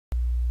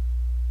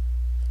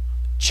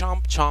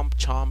Chomp, chomp,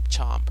 chomp,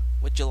 chomp.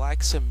 Would you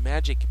like some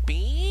magic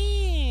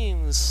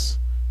beans?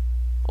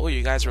 Oh,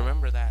 you guys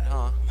remember that,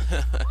 huh?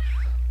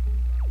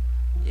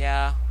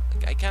 Yeah,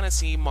 I kind of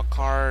see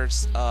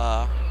Makar's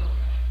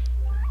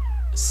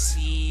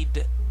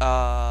seed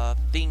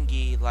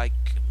thingy like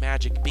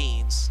magic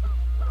beans.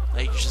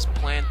 Like you just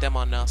plant them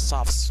on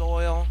soft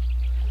soil,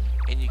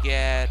 and you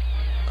get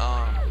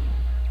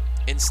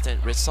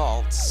instant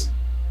results.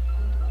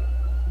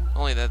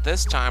 Only that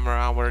this time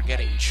around we're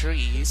getting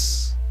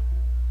trees.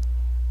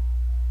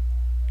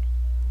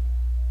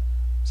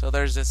 So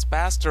there's this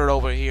bastard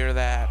over here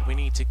that we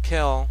need to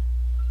kill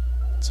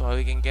so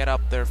we can get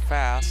up there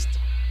fast.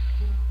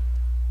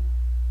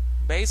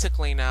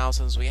 Basically now,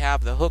 since we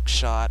have the hook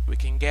shot, we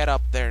can get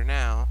up there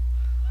now.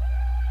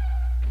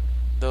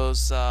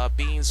 Those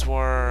beans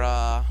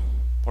were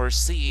or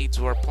seeds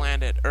were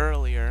planted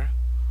earlier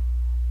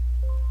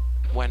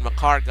when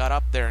Makar got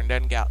up there and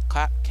then got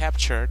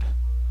captured.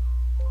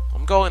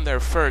 I'm going there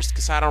first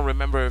because I don't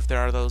remember if there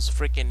are those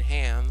freaking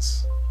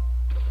hands.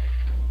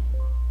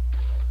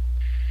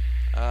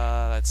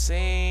 Let's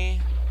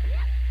see.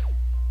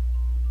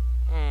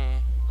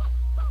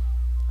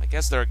 I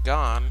guess they're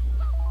gone.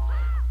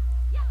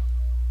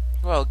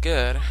 Well,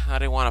 good. I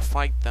didn't want to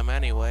fight them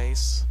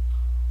anyways.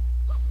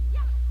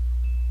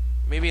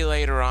 Maybe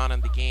later on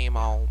in the game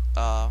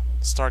I'll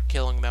start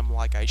killing them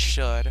like I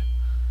should.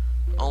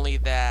 Only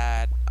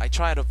that I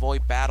try to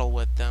avoid battle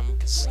with them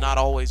because not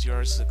always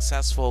you're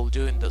successful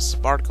doing the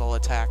sparkle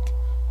attack.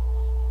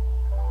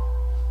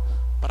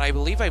 But I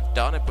believe I've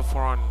done it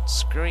before on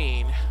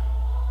screen,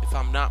 if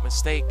I'm not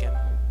mistaken.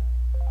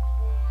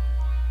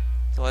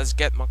 So let's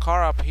get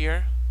Makar up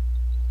here.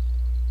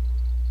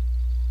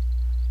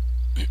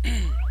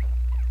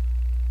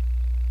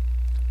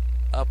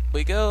 Up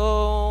we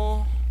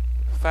go.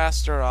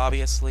 Faster,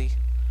 obviously,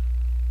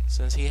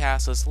 since he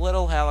has this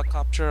little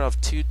helicopter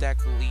of 2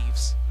 deku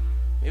leaves.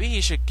 Maybe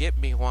he should get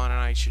me one and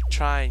I should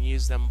try and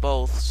use them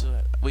both so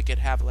that we could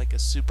have like a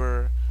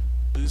super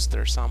boost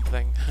or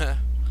something.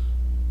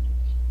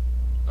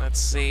 Let's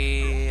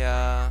see.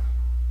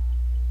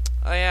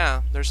 Oh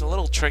yeah, there's a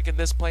little trick in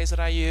this place that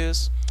I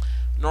use.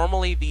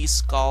 Normally these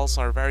skulls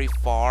are very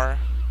far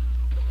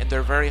and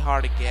they're very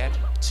hard to get.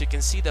 So you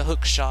can see the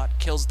hook shot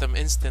kills them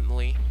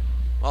instantly.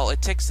 Well,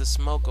 it takes the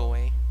smoke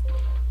away.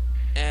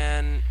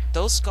 And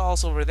those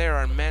skulls over there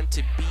are meant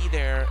to be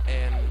there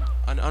in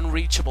an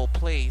unreachable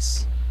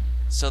place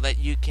so that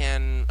you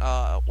can,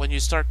 when you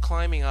start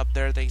climbing up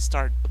there, they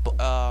start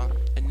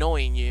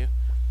annoying you.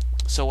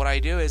 So what I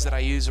do is that I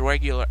use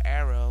regular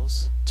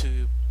arrows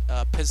to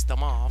piss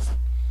them off.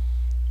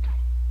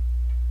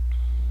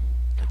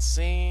 Let's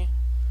see.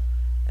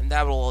 And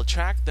that will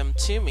attract them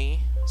to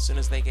me. As soon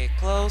as they get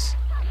close,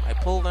 I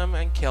pull them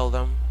and kill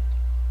them.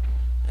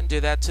 And do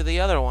that to the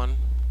other one.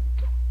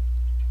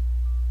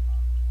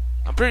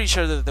 I'm pretty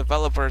sure the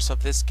developers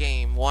of this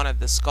game wanted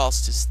the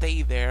skulls to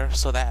stay there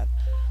so that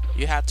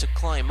you had to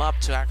climb up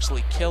to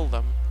actually kill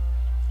them.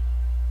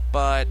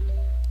 But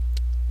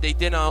they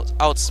didn't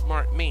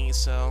outsmart me,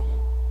 so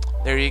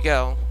there you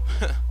go.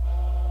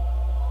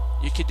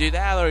 You could do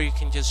that, or you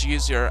can just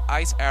use your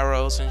ice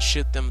arrows and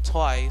shoot them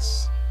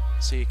twice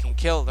so you can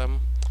kill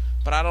them.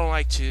 But I don't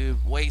like to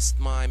waste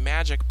my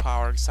magic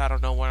power because I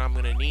don't know when I'm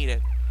going to need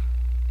it.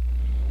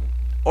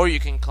 Or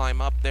you can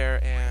climb up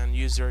there and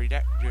use your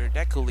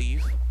deku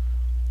leaf.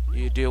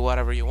 You do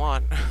whatever you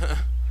want.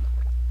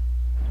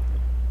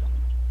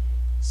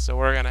 So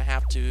we're gonna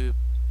have to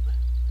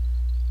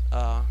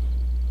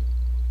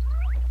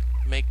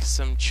make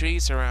some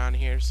trees around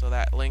here so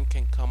that Link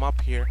can come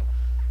up here.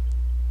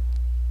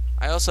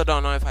 I also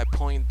don't know if I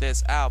point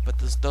this out, but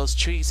those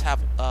trees have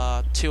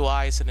 2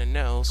 eyes and a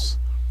nose.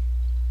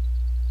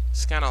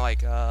 It's kind of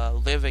like a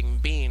living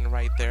being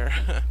right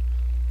there.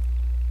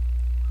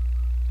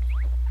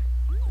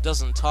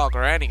 Doesn't talk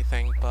or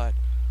anything, but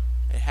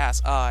it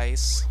has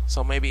eyes,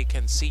 so maybe it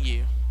can see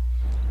you.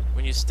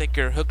 When you stick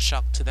your hook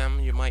shot to them,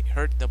 you might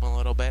hurt them a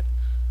little bit,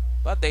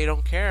 but they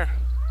don't care.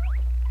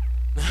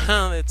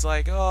 It's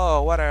like,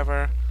 oh,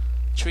 whatever.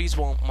 Trees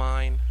won't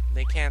mind.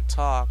 They can't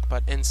talk,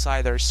 but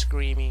inside they're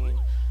screaming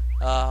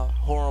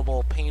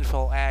horrible,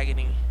 painful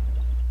agony.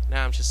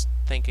 Now I'm just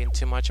thinking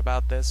too much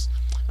about this.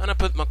 I'm gonna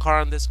put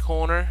Makar in this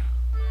corner.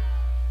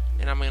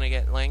 And I'm gonna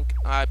get Link.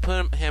 I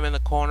put him in the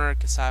corner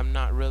because I'm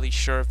not really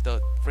sure if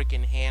the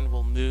freaking hand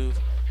will move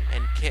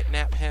and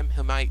kidnap him.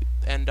 He might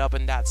end up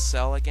in that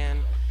cell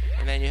again,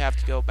 and then you have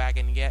to go back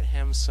and get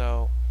him.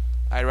 So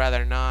I'd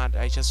rather not.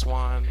 I just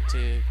want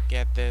to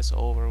get this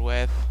over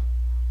with.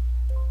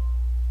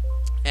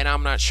 And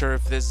I'm not sure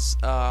if this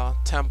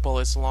temple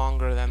is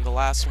longer than the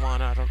last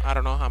one. I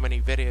don't know how many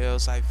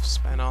videos I've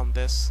spent on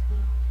this.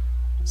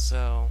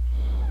 So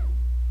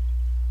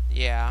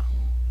yeah.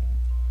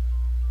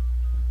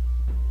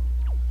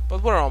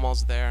 But we're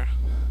almost there.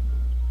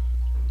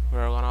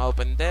 We're gonna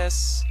open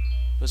this.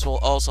 This will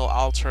also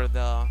alter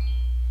the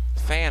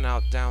fan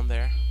out down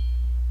there.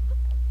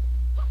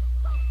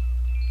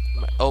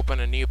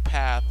 Open a new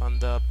path on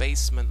the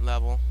basement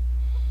level.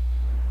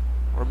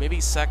 Or maybe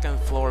 2nd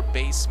floor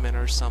basement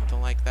or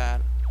something like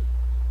that.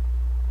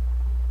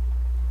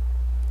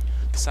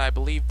 Because I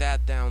believe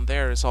that down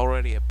there is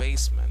already a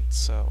basement,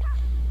 so...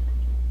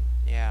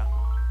 yeah.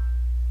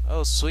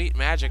 Oh, sweet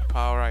magic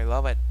power, I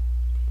love it.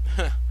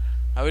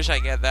 I wish I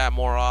get that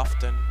more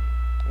often.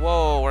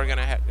 Whoa, we're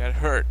gonna get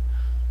hurt.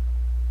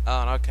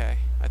 Oh, okay.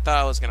 I thought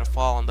I was gonna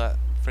fall on that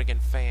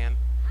friggin' fan.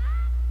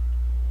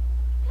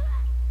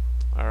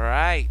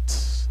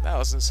 Alright. That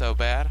wasn't so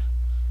bad.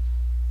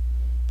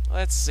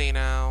 Let's see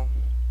now.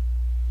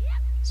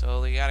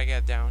 So we gotta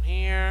get down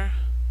here.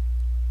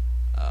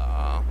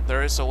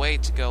 There is a way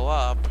to go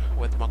up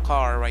with my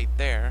car right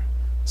there.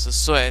 It's a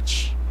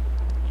switch.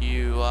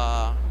 You,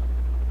 I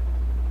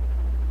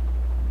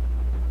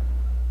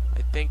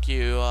think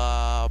you,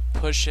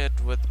 push it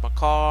with my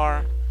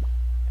car,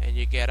 and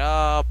you get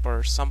up,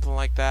 or something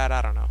like that.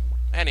 I don't know.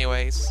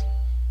 Anyways,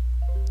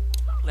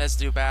 let's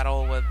do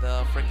battle with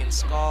the freaking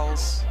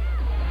skulls.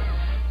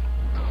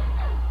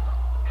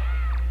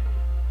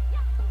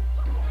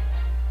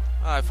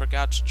 Oh, I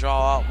forgot to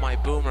draw out my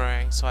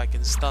boomerang so I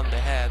can stun the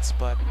heads,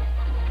 but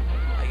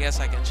I guess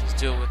I can just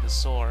do it with the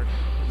sword.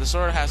 The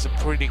sword has a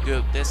pretty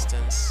good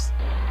distance.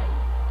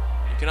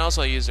 You can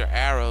also use your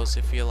arrows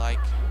if you like.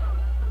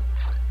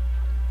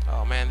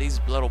 Oh man, these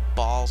little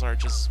balls are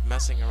just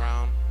messing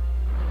around.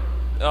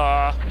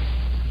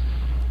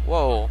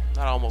 Whoa,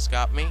 that almost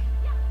got me.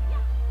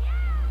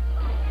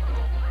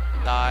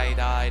 Die,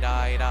 die,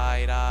 die,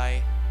 die,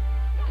 die.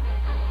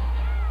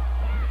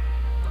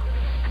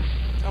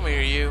 Come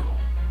here, you.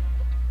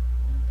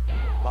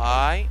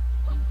 Bye.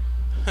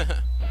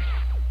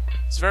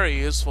 It's very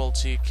useful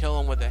to kill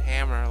him with a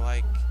hammer,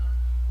 like,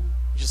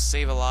 you just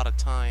save a lot of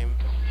time.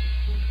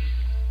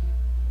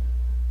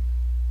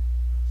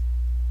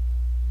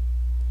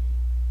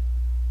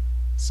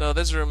 So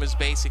this room is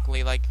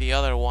basically like the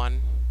other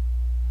one,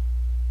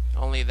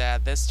 only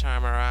that this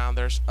time around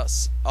there's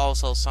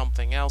also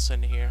something else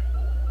in here.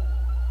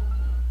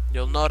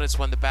 You'll notice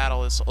when the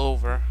battle is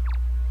over.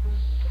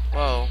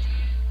 Whoa.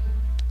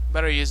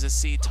 Better use the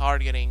C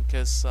targeting,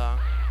 because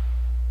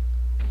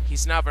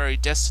he's not very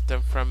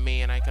distant from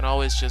me and I can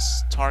always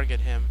just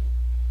target him.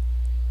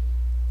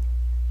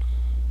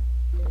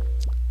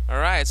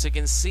 Alright, so you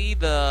can see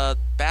the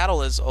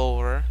battle is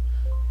over,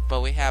 but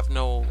we have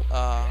no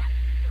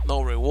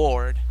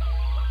reward.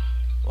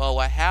 Well,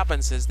 what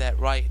happens is that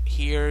right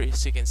here,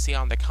 as you can see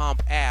on the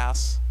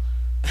compass,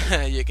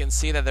 you can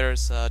see that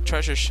there's a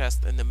treasure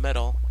chest in the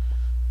middle,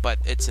 but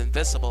it's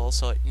invisible,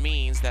 so it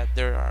means that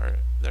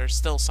there's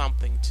still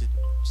something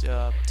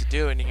to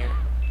do in here.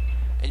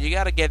 And you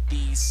gotta get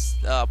these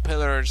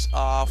pillars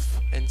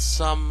off, and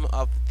some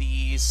of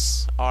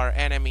these are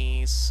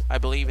enemies, I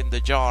believe, in the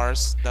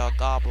jars, the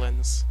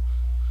goblins.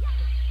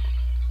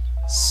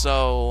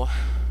 So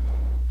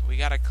we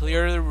gotta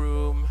clear the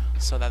room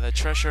so that the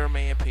treasure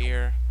may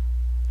appear,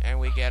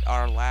 and we get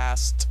our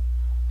last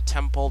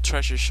temple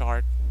treasure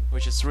shard,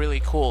 which is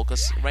really cool,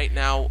 because right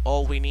now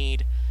all we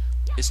need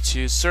is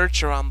to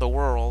search around the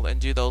world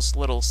and do those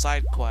little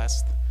side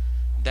quests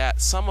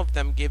that some of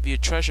them give you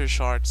treasure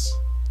shards,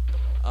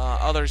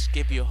 others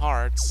give you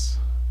hearts,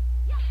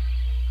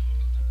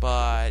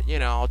 but you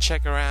know, I'll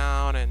check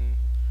around and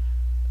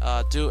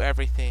do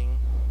everything.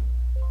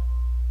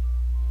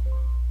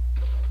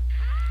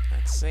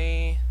 Let's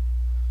see.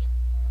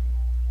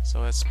 So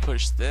let's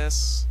push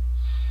this.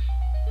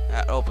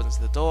 That opens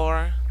the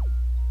door.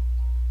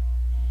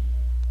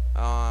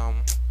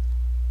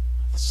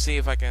 Let's see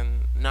if I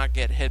can not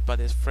get hit by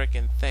this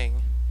frickin'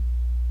 thing.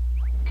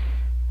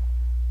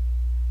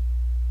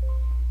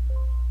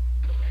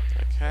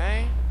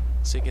 Okay,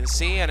 so you can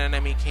see an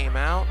enemy came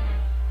out.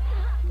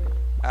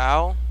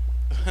 Ow.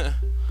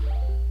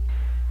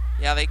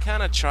 Yeah, they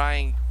kind of try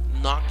and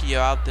knock you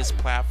out this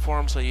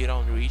platform so you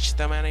don't reach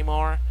them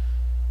anymore.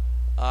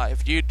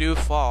 If you do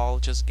fall,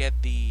 just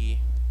get the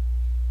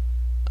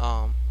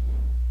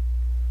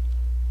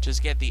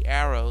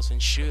arrows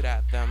and shoot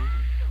at them.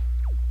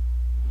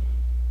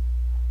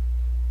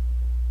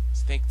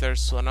 I think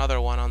there's another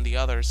one on the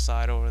other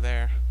side over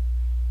there.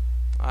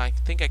 I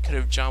think I could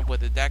have jumped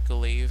with the deco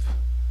leave.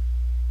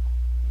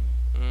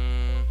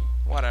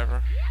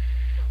 Whatever.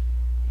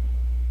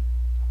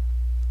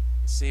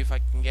 Let's see if I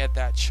can get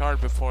that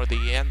shard before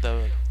the end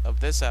of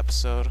this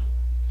episode.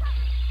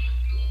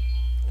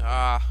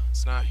 Ah,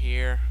 it's not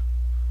here.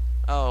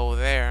 Oh,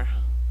 there.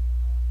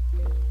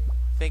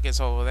 I think it's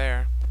over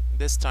there.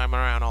 This time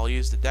around I'll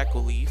use the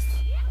deco leaf.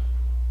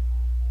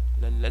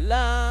 La la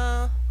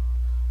la.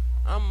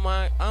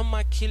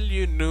 I'ma kill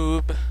you,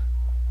 noob.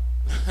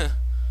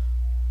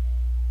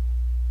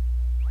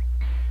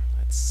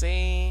 Let's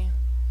see.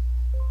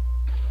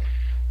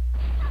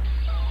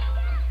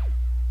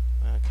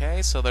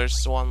 Okay, so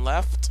there's one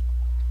left.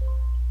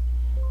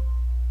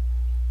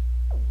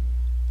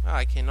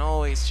 I can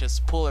always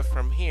just pull it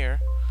from here.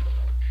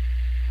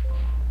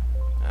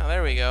 Ah,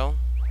 there we go.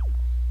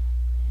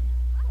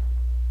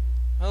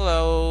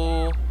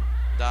 Hello.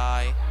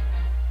 Die.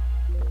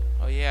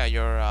 Oh yeah,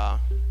 your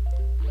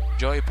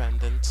joy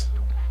pendant.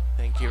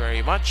 Thank you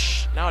very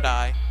much. Now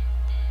die.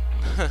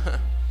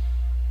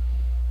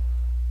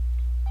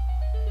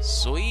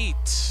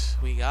 Sweet.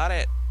 We got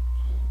it.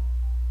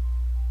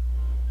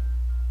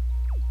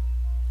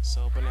 Let's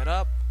open it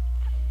up.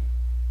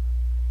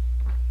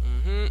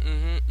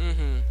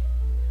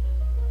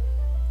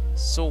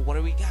 So what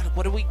do we got?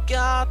 What do we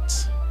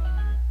got?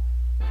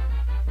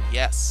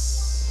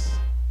 Yes.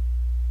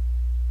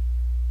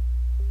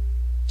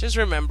 Just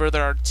remember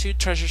there are 2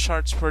 treasure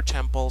shards per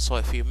temple, so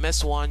if you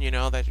miss one, you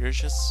know that you're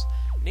just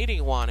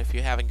needing one. If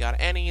you haven't got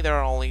any, there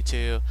are only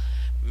 2.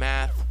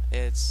 Math,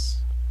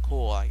 it's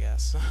cool, I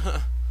guess.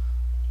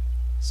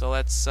 So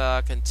let's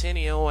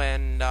continue,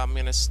 and I'm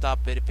gonna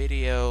stop the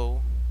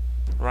video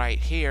right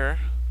here,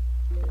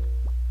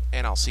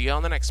 and I'll see you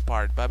on the next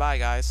part. Bye bye,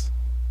 guys.